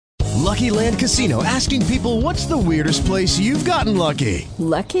Lucky Land Casino, asking people, what's the weirdest place you've gotten lucky?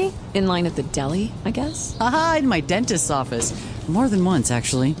 Lucky? In line at the deli, I guess? Aha, in my dentist's office. More than once,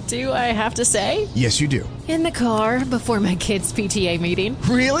 actually. Do I have to say? Yes, you do. In the car before my kids' PTA meeting.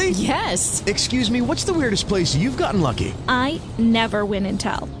 Really? Yes. Excuse me, what's the weirdest place you've gotten lucky? I never win and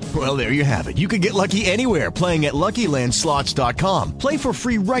tell. Well, there you have it. You can get lucky anywhere, playing at LuckyLandSlots.com. Play for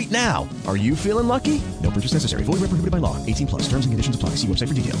free right now. Are you feeling lucky? No purchase necessary. Void where prohibited by law. 18+. Terms and conditions apply. See website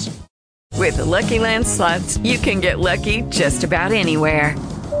for details. With the Lucky Land Slots, you can get lucky just about anywhere.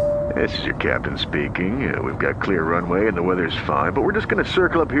 This is your captain speaking. We've got clear runway and the weather's fine, but we're just going to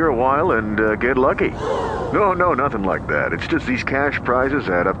circle up here a while and get lucky. No, nothing like that. It's just these cash prizes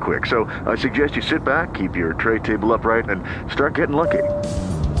add up quick. So I suggest you sit back, keep your tray table upright, and start getting lucky.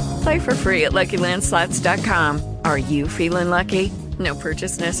 Play for free at LuckyLandSlots.com. Are you feeling lucky? No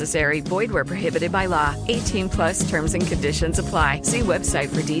purchase necessary. Void where prohibited by law. 18+ terms and conditions apply. See website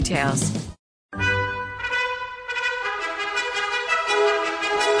for details.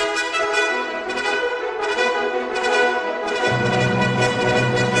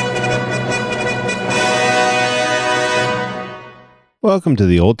 Welcome to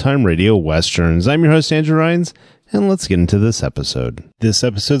the Old Time Radio Westerns. I'm your host, Andrew Rhynes, and let's get into this episode. This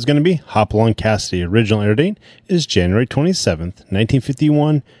episode is going to be Hopalong, Cassidy. Original air date is January 27th,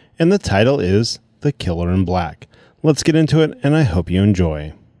 1951, and the title is The Killer in Black. Let's get into it, and I hope you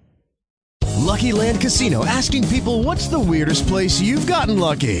enjoy. Lucky Land Casino, asking people, what's the weirdest place you've gotten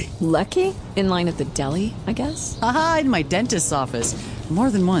lucky? Lucky? In line at the deli, I guess? Aha, in my dentist's office. More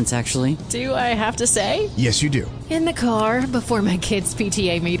than once, actually. Do I have to say? Yes, you do. In the car before my kids'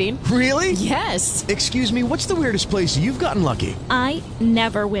 PTA meeting. Really? Yes. Excuse me, what's the weirdest place you've gotten lucky? I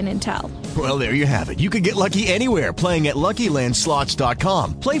never win and tell. Well, there you have it. You can get lucky anywhere, playing at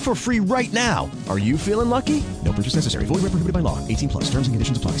LuckyLandSlots.com. Play for free right now. Are you feeling lucky? No purchase necessary. Void where prohibited by law. 18+. Terms and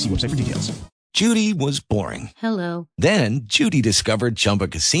conditions apply. See website for details. Judy was boring. Hello. Then Judy discovered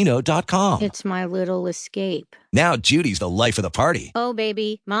ChumbaCasino.com. It's my little escape. Now Judy's the life of the party. Oh,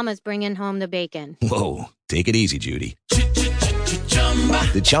 baby, mama's bringing home the bacon. Whoa, take it easy, Judy.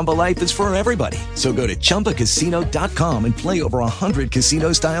 The Chumba life is for everybody. So go to ChumbaCasino.com and play over 100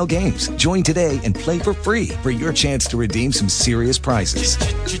 casino-style games. Join today and play for free for your chance to redeem some serious prizes.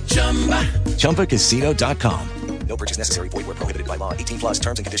 ChumbaCasino.com. No purchase necessary. Void where prohibited by law. 18+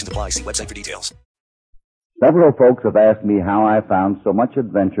 terms and conditions apply. See website for details. Several folks have asked me how I found so much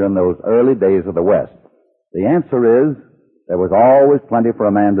adventure in those early days of the West. The answer is, there was always plenty for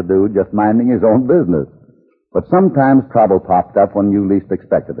a man to do just minding his own business. But sometimes trouble popped up when you least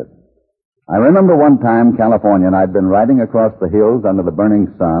expected it. I remember one time California and I'd been riding across the hills under the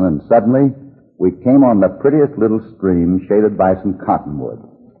burning sun, and suddenly we came on the prettiest little stream shaded by some cottonwoods.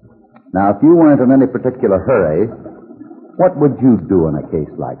 Now, if you weren't in any particular hurry, what would you do in a case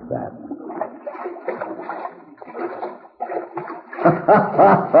like that?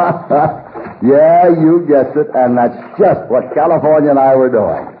 Yeah, you guessed it, and that's just what California and I were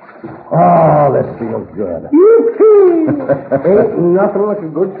doing. Oh, this feels good. Ain't nothing like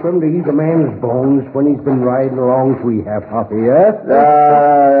a good swim to ease a man's bones when he's been riding along as we have, Hoppy, yes?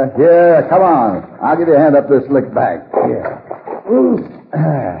 Here, come on. I'll give you a hand up this slick bank. Yeah.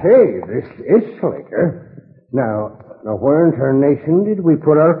 Hey, this is slicker. Now, where in tarnation did we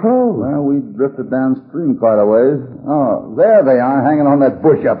put our clothes? Well, we drifted downstream quite a ways. Oh, there they are, hanging on that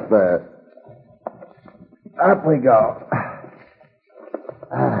bush up there. Up we go.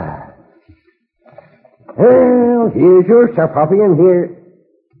 Well, here's your stuff, Hoppy, and here...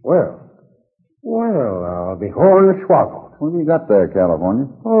 Well, I'll be hornswoggled. What have you got there, California?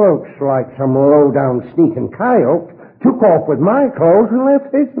 Looks like some low-down sneaking coyote took off with my clothes and left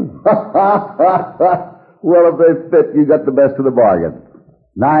his. Well, if they fit, you got the best of the bargain.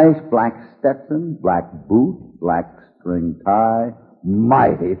 Nice black Stetson, black boot, black string tie.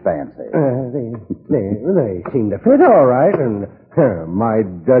 Mighty fancy. They seem to fit all right, and my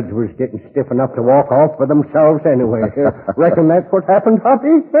duds was getting stiff enough to walk off for themselves anyway. Reckon that's what happened,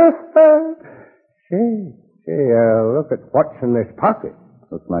 Hoppy? Say, look at what's in this pocket.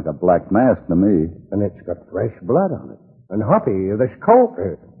 Looks like a black mask to me. And it's got fresh blood on it. And Hoppy, this coat,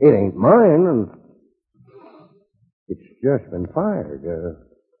 it ain't mine, and it's just been fired.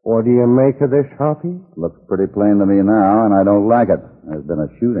 What do you make of this, Hoppy? Looks pretty plain to me now, and I don't like it. There's been a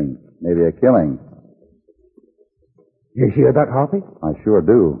shooting, maybe a killing. You hear that, Hoppy? I sure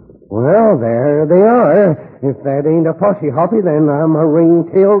do. Well, there they are. If that ain't a posse, Hoppy, then I'm a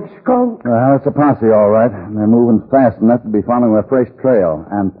ring-tailed skunk. Well, it's a posse, all right. They're moving fast enough to be following a fresh trail,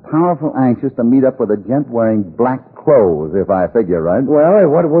 and powerful anxious to meet up with a gent wearing black clothes, if I figure right.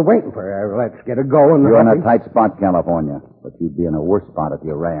 Well, what are we waiting for? Let's get it going, You're Hoppy. in a tight spot, California, but you'd be in a worse spot if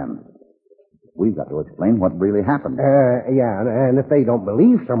you ran. We've got to explain what really happened. Yeah, and if they don't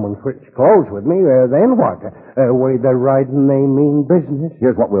believe someone switched clothes with me, then what? Way they're riding, they mean business.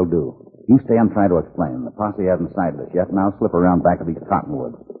 Here's what we'll do. You stay and try to explain. The posse hasn't sighted us yet, and I'll slip around back of these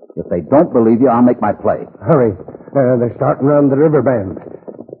cottonwoods. If they don't believe you, I'll make my play. Hurry. They're starting around the river bend.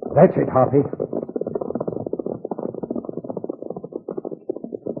 That's it, Hoppy.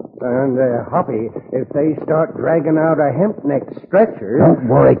 And, Hoppy, if they start dragging out a hemp-neck stretcher... Don't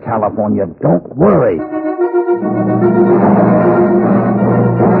worry, California. Don't worry.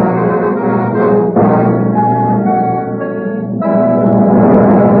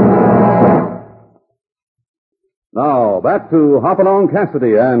 Now, back to Hopalong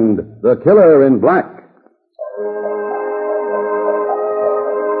Cassidy and The Killer in Black.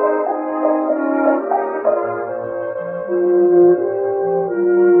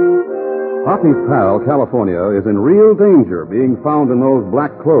 Hoppy's pal, California, is in real danger being found in those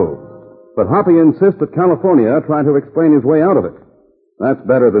black clothes. But Hoppy insists that California try to explain his way out of it. That's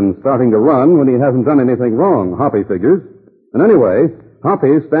better than starting to run when he hasn't done anything wrong, Hoppy figures. And anyway,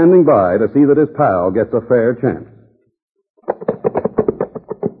 Hoppy's standing by to see that his pal gets a fair chance.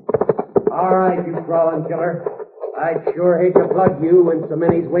 All right, you crawling killer. I'd sure hate to plug you when so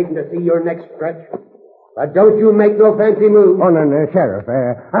many's waiting to see your next stretch. But don't you make no fancy move. Oh, no, Sheriff.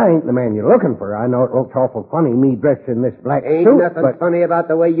 I ain't the man you're looking for. I know it looks awful funny, me dressed in this black Ain't suit, nothing but... funny about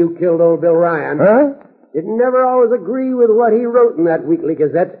the way you killed old Bill Ryan. Huh? Didn't never always agree with what he wrote in that weekly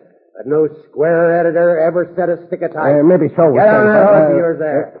gazette, but no square editor ever said a stick of type. Maybe so. Get on that horse of yours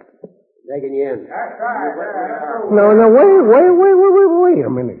there. Taking you in. No, wait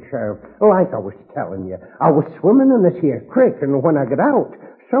a minute, Sheriff. Like I was telling you, I was swimming in this here creek, and when I got out,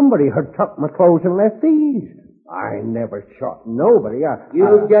 somebody had tucked my clothes and left these. I never shot nobody.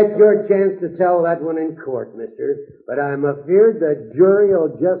 You'll get your chance to tell that one in court, mister, but I'm afeard the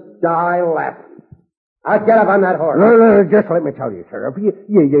jury'll just die laughing. Now get up on that horse. No, just let me tell you, Sheriff.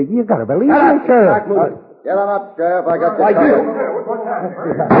 You gotta believe me, Sheriff. Get on up, Sheriff. I got Why, you.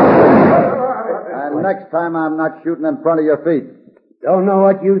 And next time I'm not shooting in front of your feet. Don't know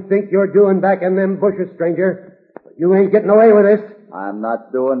what you think you're doing back in them bushes, stranger. But you ain't getting away with this. I'm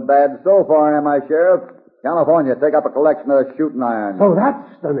not doing bad so far, am I, Sheriff? California, take up a collection of shooting irons. So that's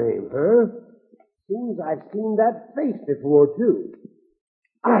the name, huh? Seems I've seen that face before, too.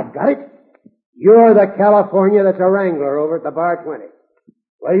 I've got it. You're the California that's a wrangler over at the Bar 20.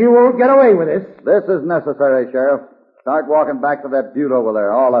 Well, you won't get away with this. This is necessary, Sheriff. Start walking back to that butte over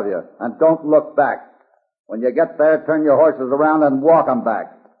there, all of you. And don't look back. When you get there, turn your horses around and walk 'em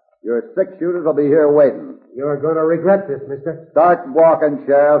back. Your six-shooters will be here waiting. You're going to regret this, mister. Start walking,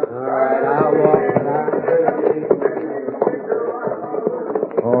 Sheriff. All right, I'll walk.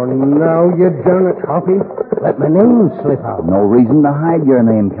 Oh, now you done it, Hoppy. Let my name slip out. No reason to hide your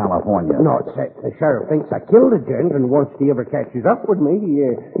name, California. No, except the sheriff thinks I killed a gent, and once he ever catches up with me, he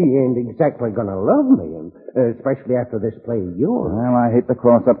ain't exactly going to love me, and especially after this play of yours. Well, I hate to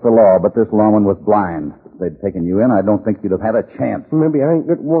cross up the law, but this lawman was blind. If they'd taken you in, I don't think you'd have had a chance. Maybe I ain't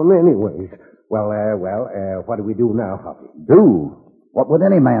got one anyways. Well, what do we do now, Hoppy? Do? What would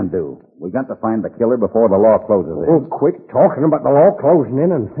any man do? We got to find the killer before the law closes in. Oh, quit talking about the law closing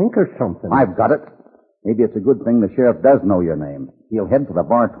in and think of something. I've got it. Maybe it's a good thing the sheriff does know your name. He'll head for the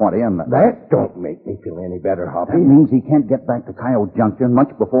Bar 20 and... That don't make me feel any better, Hoppy. That means he can't get back to Coyote Junction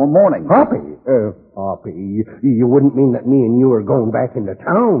much before morning. Hoppy? Hoppy, you wouldn't mean that me and you are going back into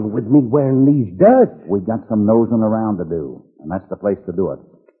town with me wearing these duds? We've got some nosing around to do, and that's the place to do it.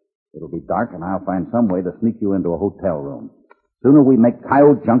 It'll be dark, and I'll find some way to sneak you into a hotel room. Sooner we make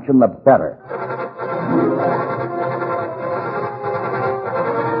Coyote Junction, the better.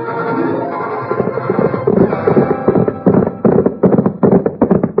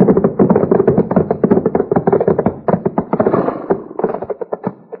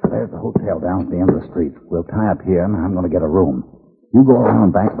 There's the hotel down at the end of the street. We'll tie up here, and I'm going to get a room. You go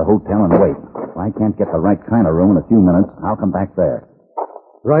around back to the hotel and wait. If I can't get the right kind of room in a few minutes, I'll come back there.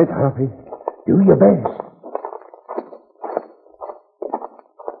 Right, Hoppy. Do your best.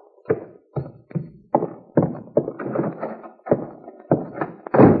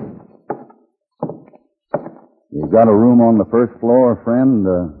 You got a room on the first floor, friend?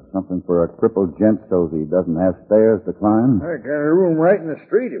 Something for a crippled gent so he doesn't have stairs to climb? I got a room right in the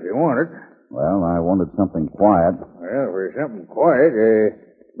street if you want it. Well, I wanted something quiet. Well, for something quiet,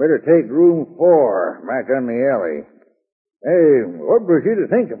 better take room 4 back on the alley. Hey, what was you to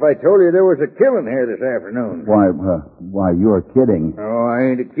think if I told you there was a killing here this afternoon? Why, you're kidding. Oh,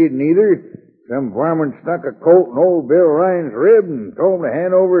 I ain't a kidding either. Some fireman stuck a colt in old Bill Ryan's rib and told him to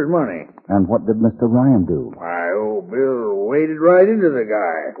hand over his money. And what did Mr. Ryan do? Why, old Bill waded right into the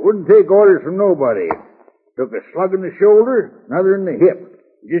guy. Wouldn't take orders from nobody. Took a slug in the shoulder, another in the hip.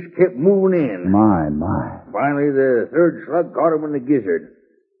 Just kept moving in. My. Finally, the third slug caught him in the gizzard.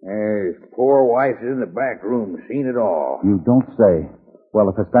 His poor wife is in the back room, seen it all. You don't say. Well,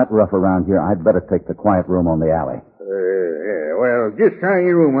 if it's that rough around here, I'd better take the quiet room on the alley. Well, just try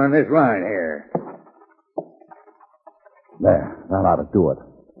your room on this line here. There, that ought to do it.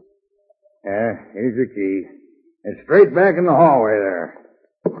 Here's the key. And straight back in the hallway there.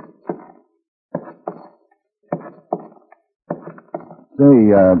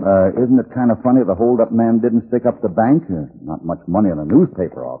 Say, isn't it kind of funny the hold-up man didn't stick up the bank? Not much money in a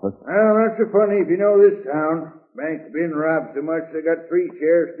newspaper office. Well, not so funny if you know this town. Bank's been robbed so much they got 3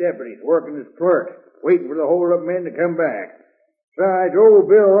 sheriff's deputies working as clerks, waiting for the hold-up men to come back. Besides, old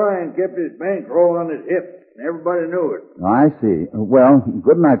Bill Ryan kept his bankroll on his hip, and everybody knew it. I see. Well,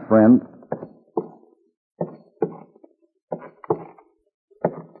 good night, friend.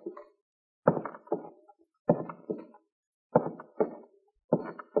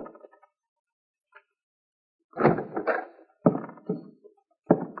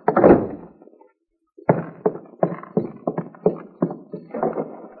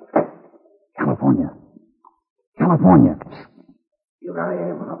 California. Here I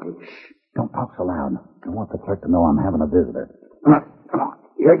am, Hoppy. Shh. Don't talk so loud. I want the clerk to know I'm having a visitor. Come on.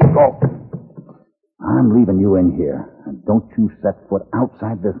 Here you go. I'm leaving you in here. And don't you set foot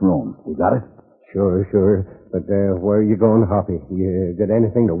outside this room. You got it? Sure. But where are you going, Hoppy? You got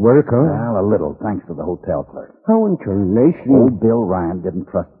anything to work on? Well, a little, thanks to the hotel clerk. How in tarnation? Old Bill Ryan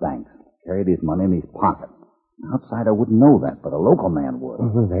didn't trust banks. Carried his money in his pocket. An outsider wouldn't know that, but a local man would.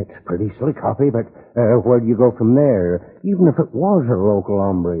 That's pretty slick, Hoppy, but where do you go from there? Even if it was a local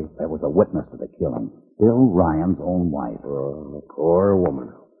hombre. There was a witness to the killing. Bill Ryan's own wife. Oh, poor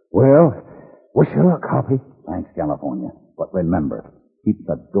woman. Well, wish you luck, Hoppy. Thanks, California. But remember, keep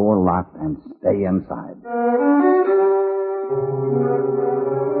the door locked and stay inside.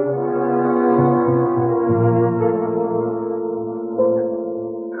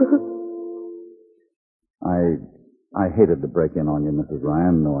 I hated to break in on you, Mrs.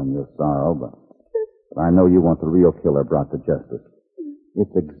 Ryan, knowing your sorrow, but I know you want the real killer brought to justice.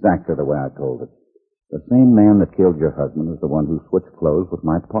 It's exactly the way I told it. The same man that killed your husband is the one who switched clothes with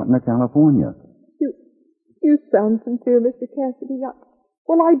my partner, California. You sound sincere, Mr. Cassidy.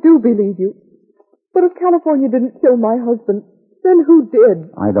 Well, I do believe you. But if California didn't kill my husband, then who did?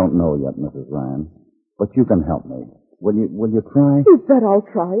 I don't know yet, Mrs. Ryan, but you can help me. Will you try? You bet I'll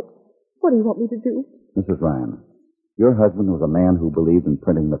try it. What do you want me to do? Mrs. Ryan, your husband was a man who believed in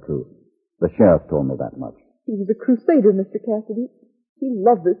printing the truth. The sheriff told me that much. He was a crusader, Mr. Cassidy. He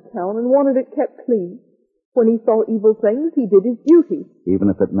loved this town and wanted it kept clean. When he saw evil things, he did his duty. Even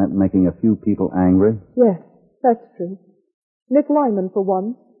if it meant making a few people angry? Yes, that's true. Nick Lyman, for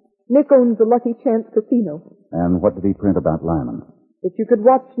one. Nick owns the Lucky Chance Casino. And what did he print about Lyman? That you could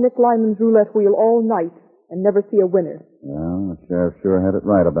watch Nick Lyman's roulette wheel all night and never see a winner. Well, the sheriff sure had it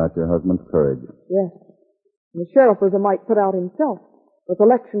right about your husband's courage. Yes. And the sheriff was a mite put out himself. With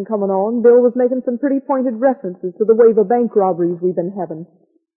election coming on, Bill was making some pretty pointed references to the wave of bank robberies we've been having.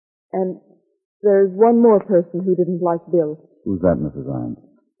 And there's one more person who didn't like Bill. Who's that, Mrs. Ryan?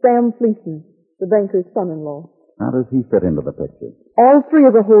 Sam Fleeson, the banker's son-in-law. How does he fit into the picture? All 3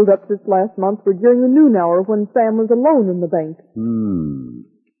 of the holdups this last month were during the noon hour when Sam was alone in the bank.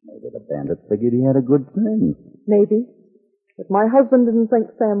 Maybe the bandit figured he had a good thing. Maybe. But my husband didn't think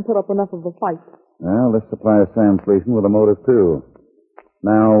Sam put up enough of a fight. Well, this supplies Sam Fleeson with a motive, too.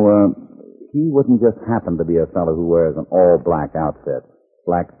 Now, he wouldn't just happen to be a fellow who wears an all-black outfit.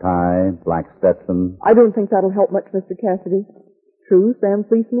 Black tie, black Stetson. I don't think that'll help much, Mr. Cassidy. True, Sam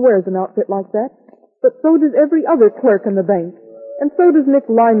Fleeson wears an outfit like that. But so does every other clerk in the bank. And so does Nick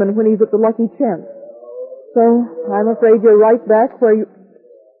Lyman when he's at the Lucky Chance. So, I'm afraid you're right back where you...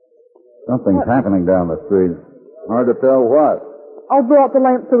 Something's happening down the street. Hard to tell what. I'll blow out the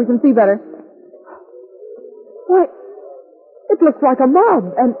lamp so we can see better. Why, it looks like a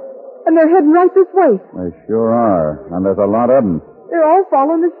mob, and they're heading right this way. They sure are, and there's a lot of them. They're all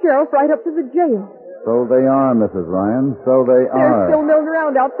following the sheriff right up to the jail. So they are, Mrs. Ryan, so they are. They're still milling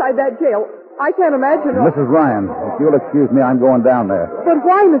around outside that jail. I can't imagine... Mrs. Ryan, if you'll excuse me, I'm going down there. But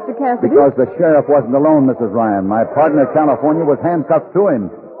why, Mr. Cassidy? Because the sheriff wasn't alone, Mrs. Ryan. My partner, California, was handcuffed to him.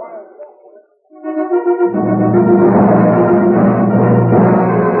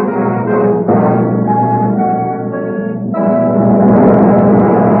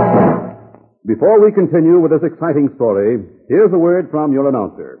 Before we continue with this exciting story, here's a word from your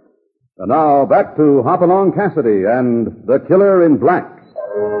announcer. And now, back to Hopalong Cassidy and The Killer in Black.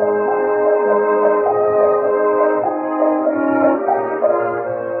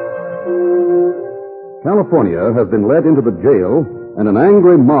 California has been led into the jail, and an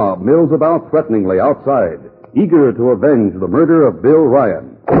angry mob mills about threateningly outside, eager to avenge the murder of Bill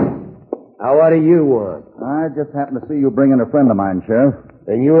Ryan. Now, what do you want? I just happened to see you bring in a friend of mine, Sheriff.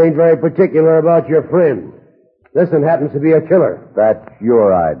 Then you ain't very particular about your friend. This one happens to be a killer. That's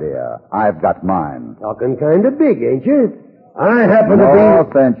your idea. I've got mine. Talking kind of big, ain't you? I happen to be... No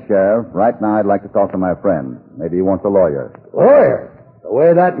offense, Sheriff. Right now I'd like to talk to my friend. Maybe he wants a lawyer. Lawyer? The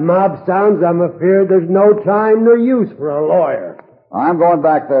way that mob sounds, I'm afraid there's no time nor use for a lawyer. I'm going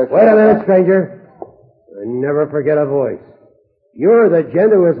back there, Sheriff. Wait a minute, stranger. I never forget a voice. You're the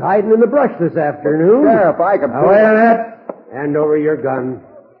gent who was hiding in the brush this afternoon. Sheriff, I can... Now, wait a minute. Hand over your gun.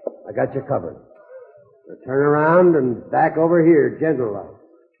 I got you covered. Now turn around and back over here, gentle-like.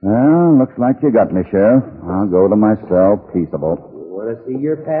 Well, looks like you got me, Sheriff. I'll go to my cell peaceable. You want to see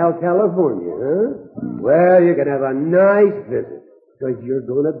your pal California, huh? Well, you can have a nice visit, because you're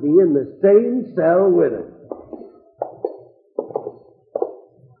going to be in the same cell with him.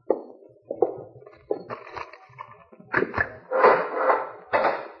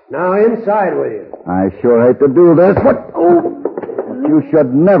 Now, inside with you. I sure hate to do this. What? Oh! You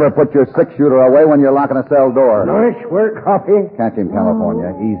should never put your six-shooter away when you're locking a cell door. Nice work, Hoppy. Catch him,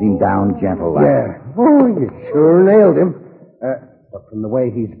 California. Ease him down gentle. Yeah. Oh, you sure nailed him. But from the way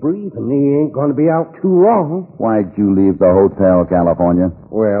he's breathing, he ain't going to be out too long. Why'd you leave the hotel, California?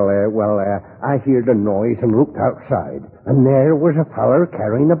 I heard a noise and looked outside. And there was a feller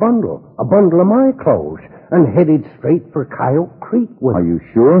carrying a bundle of my clothes, and headed straight for Coyote Creek with Are you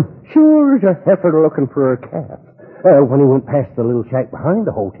sure? Sure as a heifer looking for a calf. When he went past the little shack behind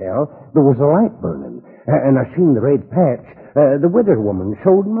the hotel, there was a light burning, and I seen the red patch. The weather woman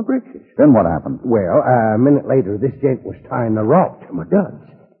showed him my breeches. Then what happened? Well, a minute later, this gent was tying a rock to my duds,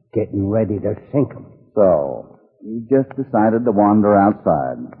 getting ready to sink 'em. So, you just decided to wander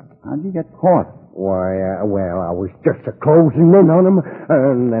outside. How'd you get caught? Why, I was just a-closing in on him,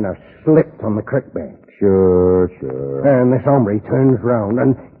 and then I slipped on the creek bank. Sure. And this hombre turns round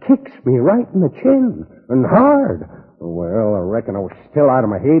and kicks me right in the chin, and hard. Well, I reckon I was still out of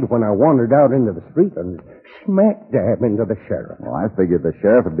my head when I wandered out into the street and smack dab into the sheriff. Well, I figured the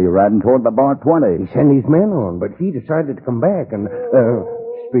sheriff would be riding toward the bar 20. He sent his men on, but he decided to come back, and,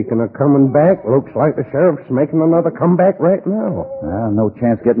 speaking of coming back, looks like the sheriff's making another comeback right now. Well, no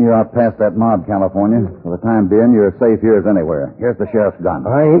chance getting you out past that mob, California. For the time being, you're as safe here as anywhere. Here's the sheriff's gun.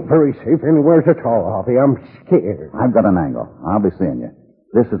 I ain't very safe anywhere at all, Hoppy. I'm scared. I've got an angle. I'll be seeing you.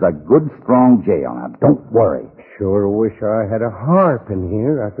 This is a good, strong jail. Now, don't worry. Sure wish I had a harp in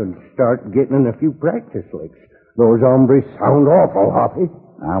here. I could start getting in a few practice licks. Those hombres sound awful, Hoppy.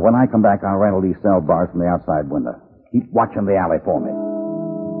 Now, when I come back, I'll rattle these cell bars from the outside window. Keep watching the alley for me.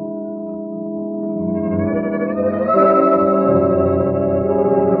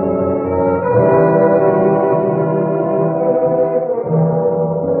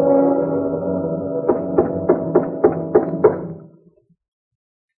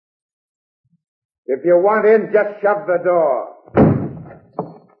 If you want in, just shove the door.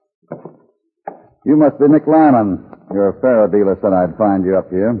 You must be Nick Lyman. Your faro dealer said I'd find you up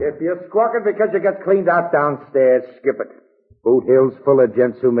here. If you're squawking because you got cleaned out downstairs, skip it. Boot Hill's full of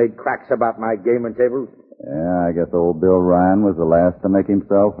gents who made cracks about my gaming tables. Yeah, I guess old Bill Ryan was the last to make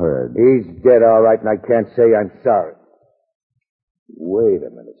himself heard. He's dead, all right, and I can't say I'm sorry. Wait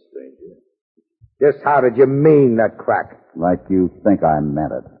a minute, stranger. Just how did you mean that crack? Like you think I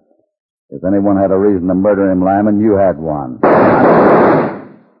meant it. If anyone had a reason to murder him, Lyman, you had one.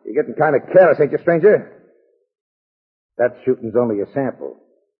 You're getting kind of careless, ain't you, stranger? That shooting's only a sample.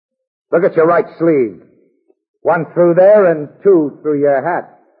 Look at your right sleeve. One through there and two through your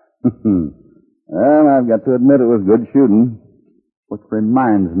hat. Well, I've got to admit it was good shooting. Which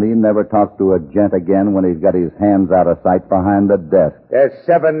reminds me, never talk to a gent again when he's got his hands out of sight behind the desk. There's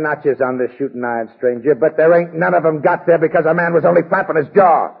 7 notches on this shooting iron, stranger, but there ain't none of them got there because a man was only flapping his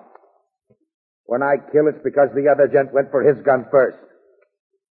jaw. When I kill, it's because the other gent went for his gun first.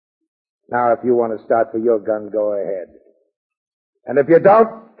 Now, if you want to start for your gun, go ahead. And if you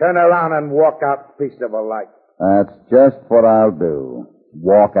don't, turn around and walk out peaceable like. That's just what I'll do.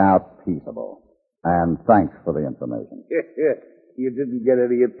 Walk out peaceable. And thanks for the information. You didn't get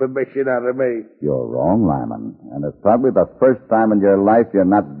any information out of me. You're wrong, Lyman. And it's probably the first time in your life you're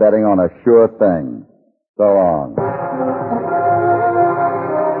not betting on a sure thing. So long.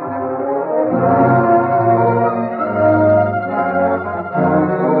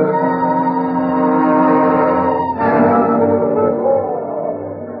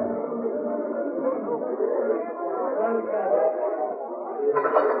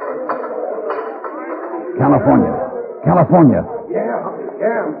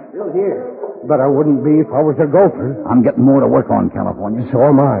 Yeah, I'm still here. but I wouldn't be if I was a gopher. I'm getting more to work on, California. So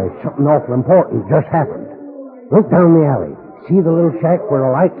am I. Something awful important just happened. Look down the alley. See the little shack where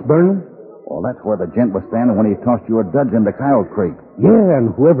the light's burning? Well, that's where the gent was standing when he tossed your duds into Kyle Creek. Yeah,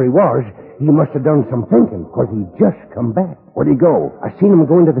 and whoever he was, he must have done some thinking, because he just come back. Where'd he go? I seen him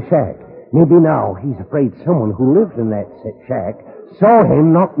go into the shack. Maybe now he's afraid someone who lives in that shack saw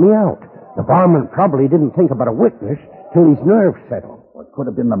him knock me out. The barman probably didn't think about a witness till his nerves settled. Well, it could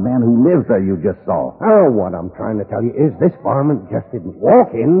have been the man who lives there you just saw. Oh, what I'm trying to tell you is this barman just didn't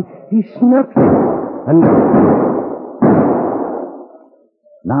walk in. He snuck in. And...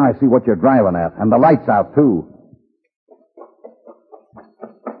 Now I see what you're driving at, and the light's out, too.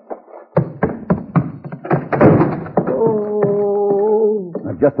 Oh.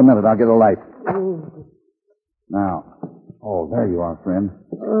 Now, just a minute, I'll get a light. Now, there you are, friend.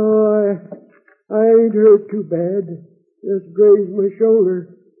 Oh, I ain't hurt too bad. Just grazed my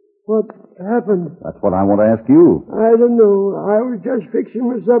shoulder. What happened? That's what I want to ask you. I don't know. I was just fixing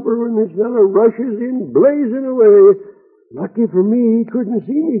my supper when this fellow rushes in, blazing away. Lucky for me, he couldn't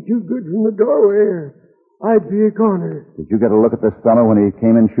see me too good from the doorway. I'd be a goner. Did you get a look at this fellow when he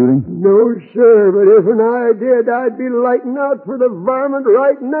came in shooting? No, sir, but if I did, I'd be lighting out for the varmint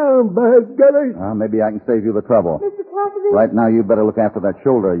right now, by gutters. Maybe I can save you the trouble. Mr. Cassidy? Right now, you better look after that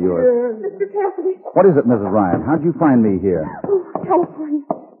shoulder of yours. Yeah. Mr. Cassidy? What is it, Mrs. Ryan? How'd you find me here? Oh, California.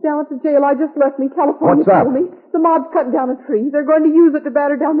 Down at the jail I just left me. California What's up? told me. The mob's cutting down a tree. They're going to use it to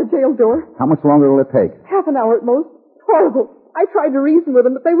batter down the jail door. How much longer will it take? Half an hour at most. Horrible. I tried to reason with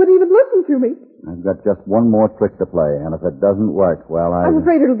them, but they wouldn't even listen to me. I've got just one more trick to play, and if it doesn't work, well, I'm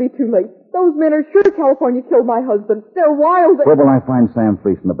afraid it'll be too late. Those men are sure California killed my husband. They're wild. Where will I find Sam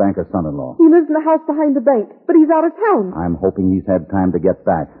Fleeson, the banker's son-in-law? He lives in the house behind the bank, but he's out of town. I'm hoping he's had time to get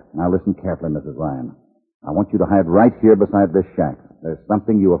back. Now listen carefully, Mrs. Ryan. I want you to hide right here beside this shack. There's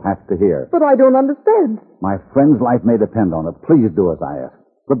something you will have to hear. But I don't understand. My friend's life may depend on it. Please do as I ask.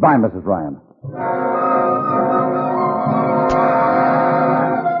 Goodbye, Mrs. Ryan.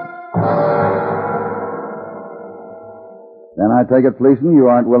 Then I take it, Fleeson, you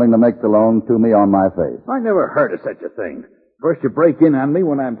aren't willing to make the loan to me on my face. I never heard of such a thing. First you break in on me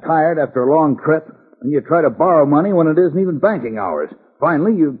when I'm tired after a long trip, and you try to borrow money when it isn't even banking hours.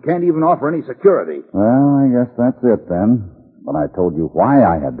 Finally, you can't even offer any security. Well, I guess that's it then. But I told you why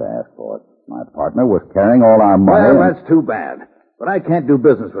I had to ask for it. My partner was carrying all our money. Well, that's too bad. But I can't do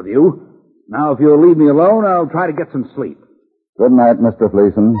business with you. Now, if you'll leave me alone, I'll try to get some sleep. Good night, Mr.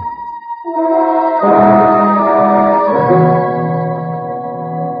 Fleeson.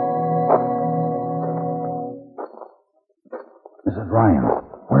 Mrs. Ryan,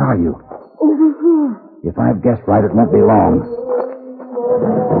 where are you? Over here. If I've guessed right, it won't be long.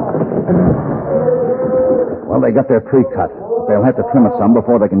 Well, they got their tree cut. But they'll have to trim it some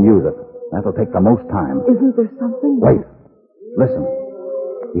before they can use it. That'll take the most time. Isn't there something? Wait. Listen.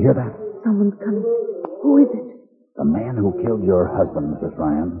 You hear that? Someone's coming. Who is it? The man who killed your husband, Mrs.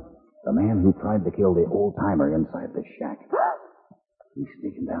 Ryan. The man who tried to kill the old-timer inside this shack. He's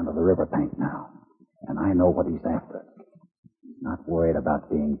sneaking down to the river bank now. And I know what he's after. He's not worried about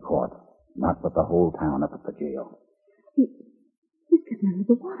being caught. Not with the whole town up at the jail. He's getting into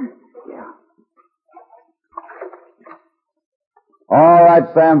the water. Yeah. All right,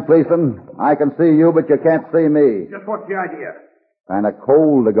 Sam Fleeson. I can see you, but you can't see me. Just what's the idea? Kind of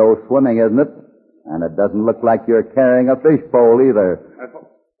cold to go swimming, isn't it? And it doesn't look like you're carrying a fishpole either.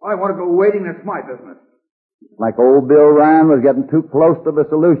 I want to go wading. That's my business. Like old Bill Ryan was getting too close to the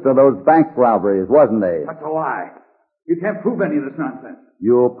solution of those bank robberies, wasn't he? That's a lie. You can't prove any of this nonsense.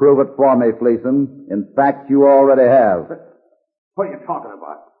 You'll prove it for me, Fleeson. In fact, you already have. What are you talking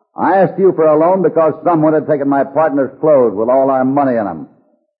about? I asked you for a loan because someone had taken my partner's clothes with all our money in them.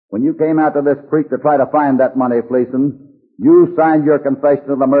 When you came out to this creek to try to find that money, Fleeson, you signed your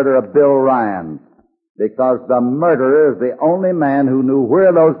confession of the murder of Bill Ryan. Because the murderer is the only man who knew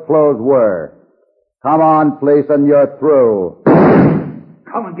where those clothes were. Come on, Fleeson, you're through.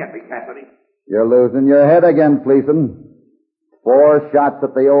 Come and get me, Cassidy. You're losing your head again, Fleeson. 4 shots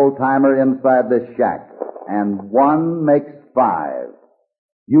at the old-timer inside this shack. And 1 makes 5.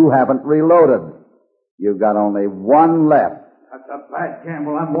 You haven't reloaded. You've got only 1 left. That's a bad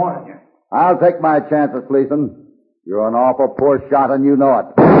gamble, I'm warning you. I'll take my chances, Fleeson. You're an awful poor shot and you know it.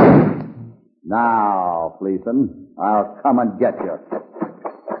 Now, Fleeson, I'll come and get you.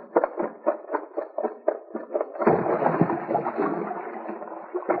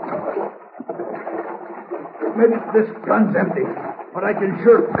 Maybe this gun's empty, but I can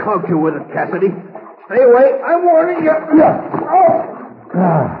sure clout you with it, Cassidy. Stay away, I'm warning you.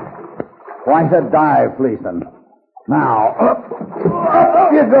 Quite a dive, Fleeson. Now, up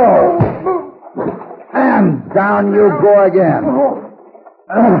you go. And down you go again.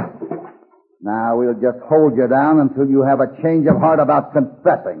 Now we'll just hold you down until you have a change of heart about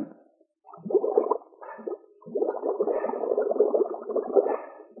confessing.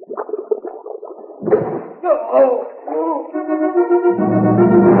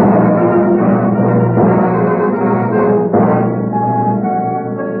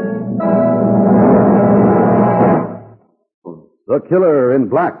 The Killer in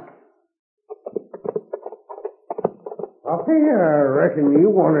Black. Hoppy, I reckon you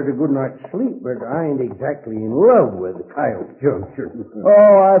wanted a good night's sleep, but I ain't exactly in love with Kyle Junction.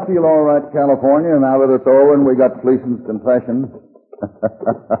 Oh, I feel all right, California, now that it's over and we got Gleason's confession.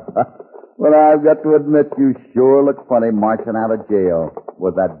 Well, I've got to admit, you sure look funny marching out of jail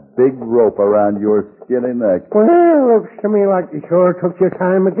with that big rope around your skinny neck. Well, looks to me like you sure took your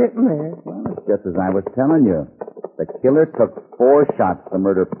time of getting there. Well, it's just as I was telling you. The killer took 4 shots to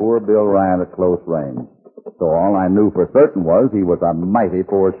murder poor Bill Ryan at close range. So all I knew for certain was he was a mighty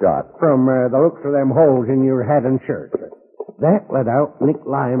poor shot. From the looks of them holes in your hat and shirt. That let out Nick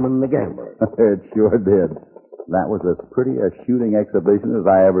Lyman, the gambler. It sure did. That was as pretty a shooting exhibition as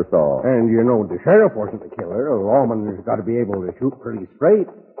I ever saw. And you know, the sheriff wasn't the killer. A lawman's got to be able to shoot pretty straight,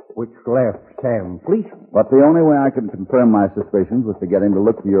 which left Sam Fleeson. But the only way I could confirm my suspicions was to get him to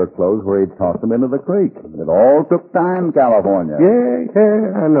look for your clothes where he'd tossed them into the creek. It all took time, California. Yeah,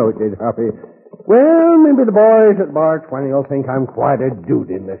 I know it did, Hoppy. Well, maybe the boys at Bar 20 will think I'm quite a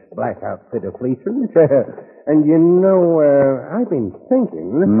dude in this black outfit of Fleeson's. And you know, I've been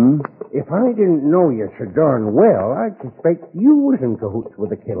thinking, if I didn't know you so darn well, I'd suspect you was in cahoots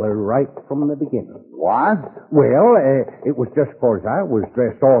with the killer right from the beginning. What? Well, it was just 'cause I was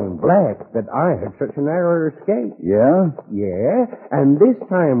dressed all in black that I had such a narrow escape. Yeah? Yeah, and this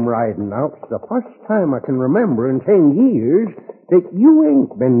time riding out's the first time I can remember in 10 years that you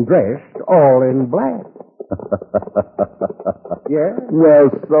ain't been dressed all in black. Yeah? Well,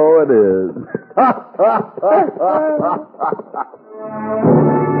 so it is.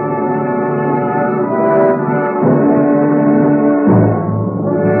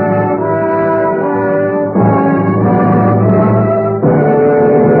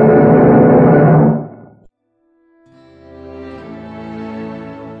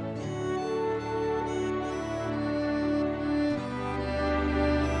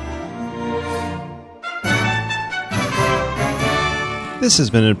 This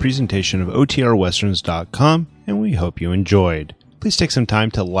has been a presentation of OTRWesterns.com, and we hope you enjoyed. Please take some time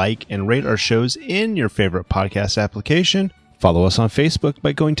to like and rate our shows in your favorite podcast application. Follow us on Facebook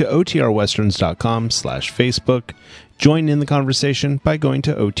by going to OTRWesterns.com/Facebook. Join in the conversation by going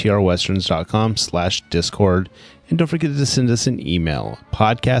to OTRWesterns.com/Discord. And don't forget to send us an email,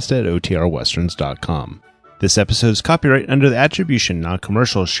 podcast@OTRWesterns.com. This episode is copyright under the attribution,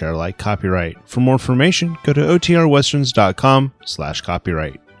 non-commercial, share alike copyright. For more information, go to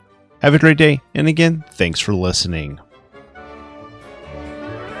OTRWesterns.com/copyright. Have a great day, and again, thanks for listening.